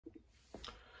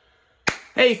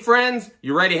Hey friends,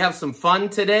 you ready to have some fun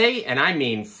today? And I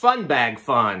mean fun bag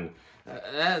fun.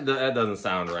 That doesn't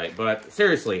sound right, but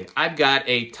seriously, I've got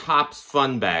a Topps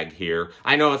fun bag here.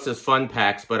 I know it says fun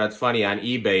packs, but it's funny, on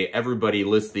eBay, everybody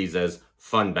lists these as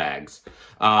fun bags.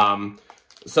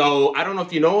 So I don't know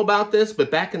if you know about this,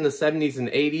 but back in the 70s and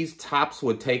 80s, Topps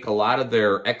would take a lot of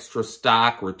their extra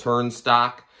stock, return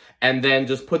stock, and then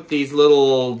just put these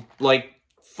little, like,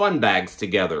 fun bags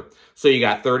together. So you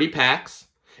got 30 packs.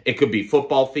 It could be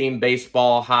football themed,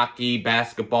 baseball, hockey,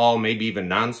 basketball, maybe even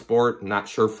non-sport. Not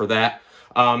sure for that.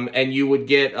 And you would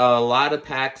get a lot of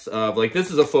packs of, like,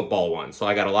 this is a football one. So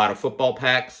I got a lot of football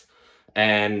packs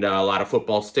and a lot of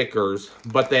football stickers.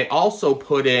 But they also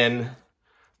put in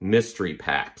mystery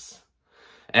packs.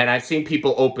 And I've seen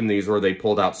people open these where they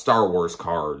pulled out Star Wars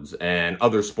cards and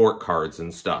other sport cards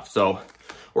and stuff. So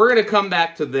we're going to come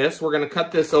back to this. We're going to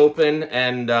cut this open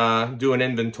and do an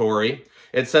inventory.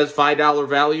 It says $5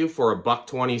 value for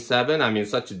 $1.27. I mean,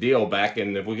 such a deal back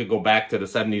in, if we could go back to the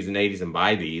 70s and 80s and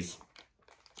buy these.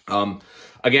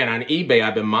 Again, on eBay,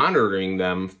 I've been monitoring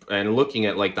them and looking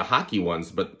at, like, the hockey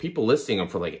ones, but people listing them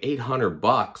for, like, 800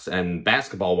 bucks and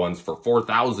basketball ones for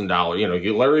 $4,000. You know, you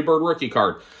get Larry Bird rookie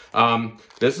card.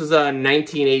 This is a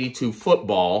 1982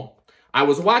 football. I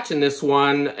was watching this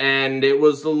one, and it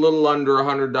was a little under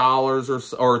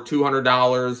 $100 or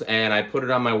 $200, and I put it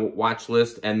on my watch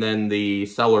list, and then the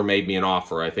seller made me an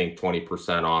offer, I think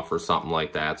 20% off or something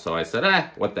like that. So I said,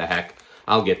 what the heck,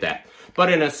 I'll get that.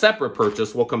 But in a separate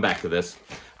purchase, we'll come back to this,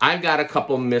 I've got a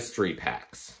couple mystery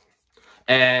packs.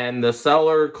 And the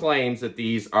seller claims that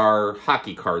these are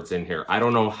hockey cards in here. I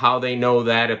don't know how they know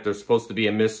that, if they're supposed to be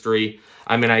a mystery.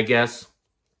 I mean, I guess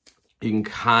you can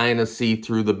kind of see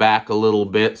through the back a little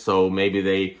bit, so maybe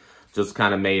they just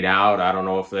kind of made out. I don't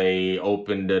know if they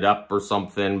opened it up or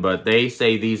something, but they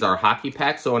say these are hockey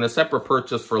packs. So in a separate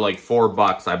purchase for like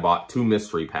 $4, I bought 2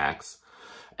 mystery packs,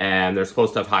 and they're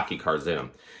supposed to have hockey cards in them.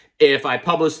 If I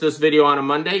publish this video on a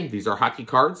Monday, these are hockey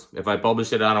cards. If I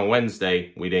publish it on a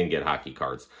Wednesday, we didn't get hockey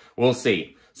cards. We'll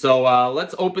see. So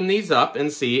let's open these up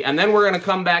and see, and then we're going to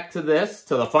come back to this,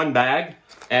 to the fun bag.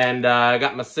 And I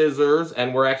got my scissors,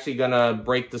 and we're actually going to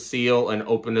break the seal and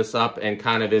open this up and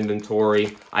kind of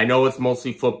inventory. I know it's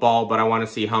mostly football, but I want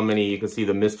to see how many. You can see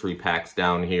the mystery packs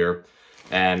down here.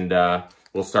 And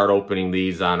we'll start opening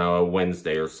these on a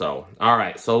Wednesday or so. All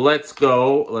right, so let's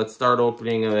go. Let's start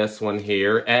opening this one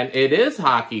here. And it is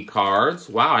hockey cards.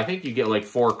 Wow, I think you get like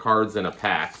 4 cards in a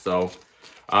pack. So,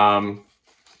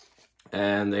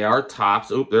 and they are Topps.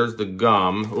 Oop, there's the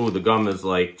gum. Ooh, the gum is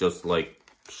like, just like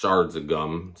shards of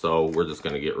gum, so we're just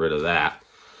going to get rid of that.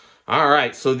 All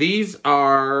right, so these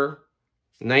are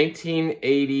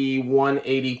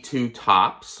 1981-82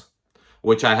 Topps,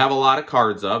 which I have a lot of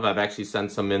cards of. I've actually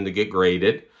sent some in to get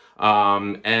graded.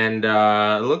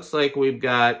 It looks like we've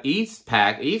got East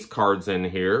cards in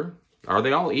here. Are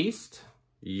they all East?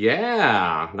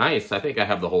 Yeah, nice. I think I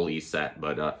have the whole East set,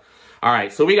 but all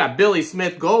right, so we got Billy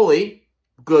Smith goalie,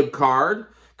 good card.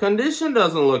 Condition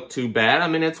doesn't look too bad. I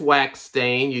mean, it's wax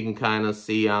stained. You can kind of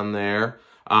see on there.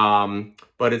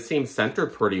 But it seems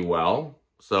centered pretty well.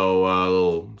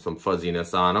 So some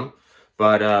fuzziness on them.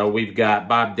 But we've got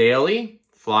Bob Daly,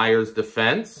 Flyers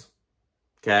defense.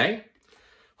 Okay.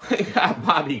 We got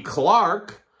Bobby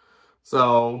Clark.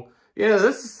 So, yeah,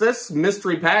 this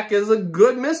mystery pack is a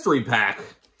good mystery pack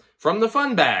from the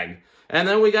fun bag. And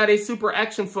then we got a super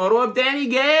action photo of Danny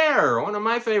Gare, one of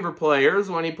my favorite players,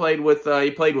 when he played with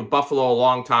Buffalo a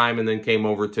long time and then came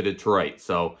over to Detroit.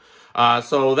 So,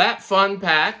 so that fun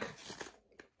pack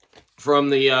from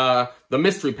the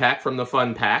mystery pack from the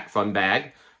fun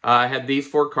bag, had these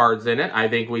 4 cards in it. I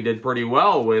think we did pretty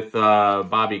well with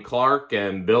Bobby Clark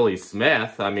and Billy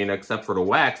Smith. I mean, except for the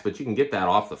wax, but you can get that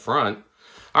off the front.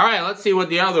 All right, let's see what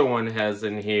the other one has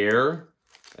in here.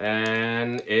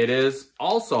 And it is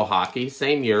also hockey,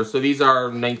 same year. So these are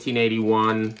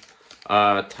 1981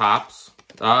 Topps.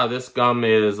 This gum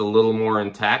is a little more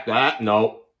intact.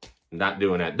 No, not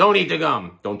doing that. Don't eat the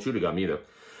gum. Don't chew the gum either.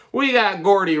 We got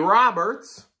Gordy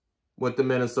Roberts with the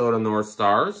Minnesota North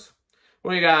Stars.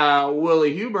 We got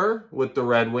Willie Huber with the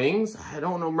Red Wings. I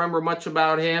don't remember much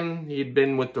about him. He'd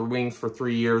been with the Wings for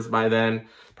 3 years by then.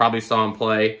 Probably saw him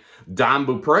play. Don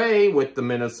Beaupre with the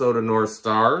Minnesota North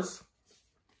Stars.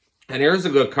 And here's a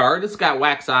good card. It's got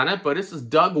wax on it, but this is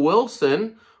Doug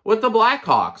Wilson with the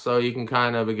Blackhawks. So you can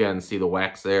kind of, again, see the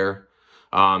wax there.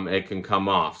 It can come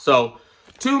off. So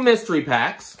 2 mystery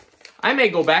packs. I may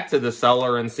go back to the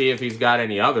seller and see if he's got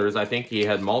any others. I think he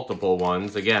had multiple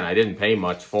ones. Again, I didn't pay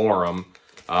much for them.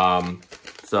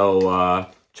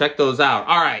 Check those out.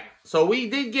 All right, so we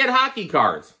did get hockey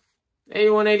cards.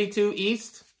 81-82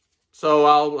 East. So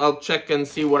I'll check and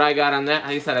see what I got on that.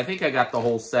 Like I said, I think I got the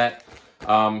whole set.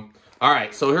 All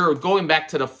right, so here, going back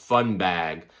to the fun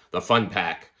bag, the fun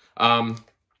pack.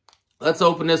 Let's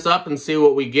open this up and see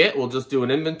what we get. We'll just do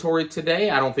an inventory today.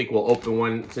 I don't think we'll open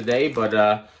one today,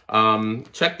 but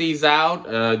check these out.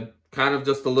 Kind of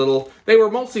just a little, they were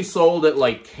mostly sold at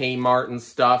like Kmart and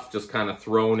stuff, just kind of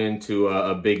thrown into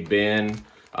a big bin.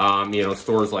 You know,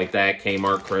 stores like that,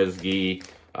 Kmart, Kresge,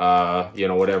 you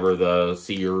know, whatever, the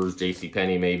Sears,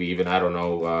 JCPenney, maybe even, I don't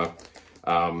know.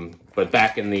 But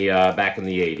back in the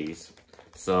 80s.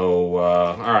 So,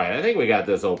 all right, I think we got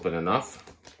this open enough.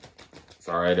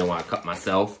 Sorry, I didn't want to cut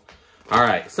myself. All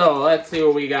right, so let's see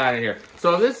what we got in here.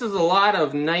 So this is a lot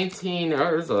of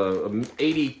there's a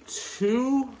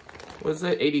 82, was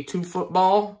it 82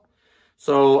 football?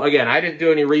 So again, I didn't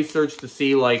do any research to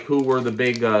see like who were the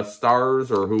big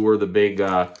stars or who were the big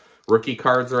rookie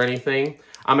cards or anything.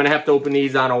 I'm gonna have to open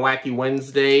these on a Wacky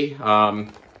Wednesday,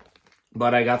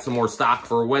 but I got some more stock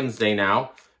for Wednesday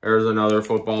now. There's another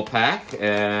football pack,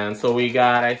 and so we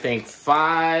got, I think,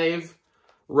 5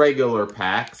 regular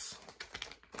packs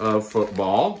of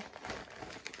football.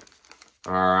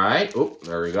 All right, oh,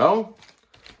 there we go.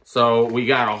 So we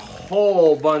got a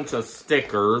whole bunch of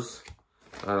stickers.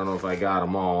 I don't know if I got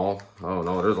them all. Oh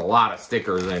no, there's a lot of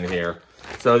stickers in here.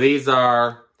 So these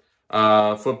are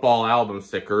football album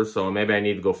stickers, so maybe I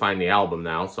need to go find the album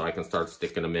now so I can start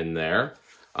sticking them in there.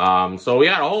 So we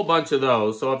got a whole bunch of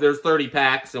those. So if there's 30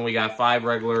 packs, and we got 5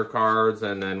 regular cards,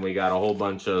 and then we got a whole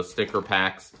bunch of sticker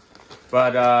packs.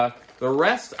 But the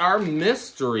rest are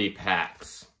mystery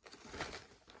packs.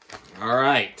 All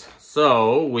right,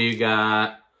 so we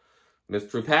got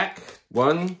mystery pack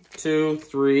 1, 2,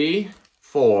 3,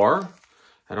 4.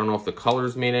 I don't know if the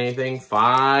colors mean anything.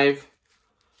 5,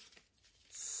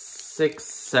 6,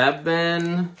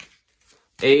 7,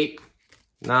 8,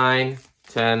 9,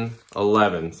 10,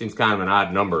 11. Seems kind of an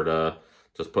odd number to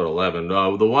just put 11.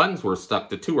 The ones were stuck,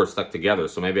 the 2 were stuck together,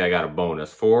 so maybe I got a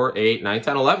bonus. 4, 8, 9,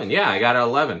 10, 11. Yeah, I got an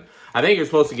 11. I think you're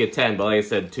supposed to get 10, but like I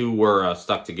said, 2 were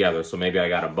stuck together, so maybe I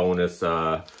got a bonus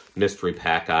mystery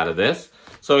pack out of this.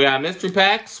 So we got mystery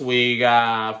packs, we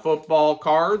got football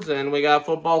cards, and we got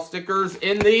football stickers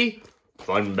in the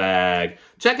fun bag.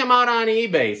 Check them out on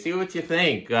eBay. See what you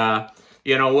think.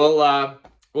 You know,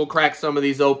 we'll crack some of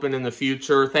these open in the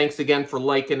future. Thanks again for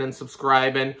liking and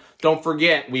subscribing. Don't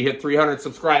forget, we hit 300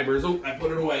 subscribers. Oh, I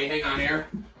put it away. Hang on here.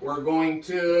 We're going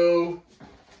to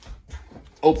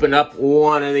open up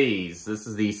one of these. This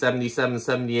is the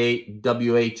 7778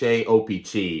 WHA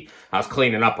OPC. I was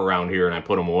cleaning up around here and I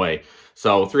put them away.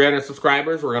 So 300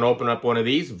 subscribers, we're going to open up one of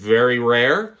these. Very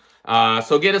rare.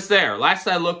 So get us there. Last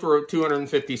I looked, we're at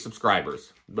 250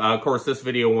 subscribers. Of course, this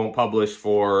video won't publish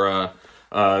for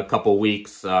a couple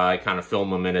weeks. I kind of film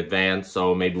them in advance,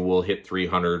 so maybe we'll hit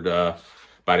 300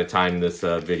 by the time this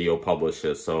video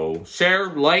publishes. So share,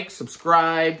 like,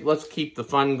 subscribe. Let's keep the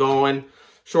fun going.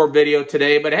 Short video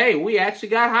today, but hey, we actually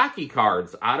got hockey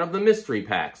cards out of the mystery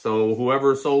pack. So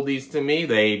whoever sold these to me,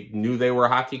 they knew they were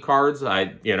hockey cards.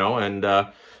 You know, and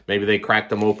maybe they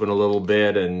cracked them open a little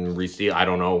bit and resealed. I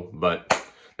don't know, but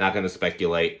not going to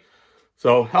speculate.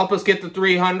 So help us get to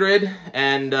 300,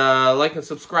 and like and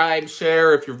subscribe,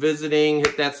 share. If you're visiting,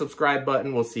 hit that subscribe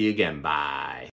button. We'll see you again. Bye.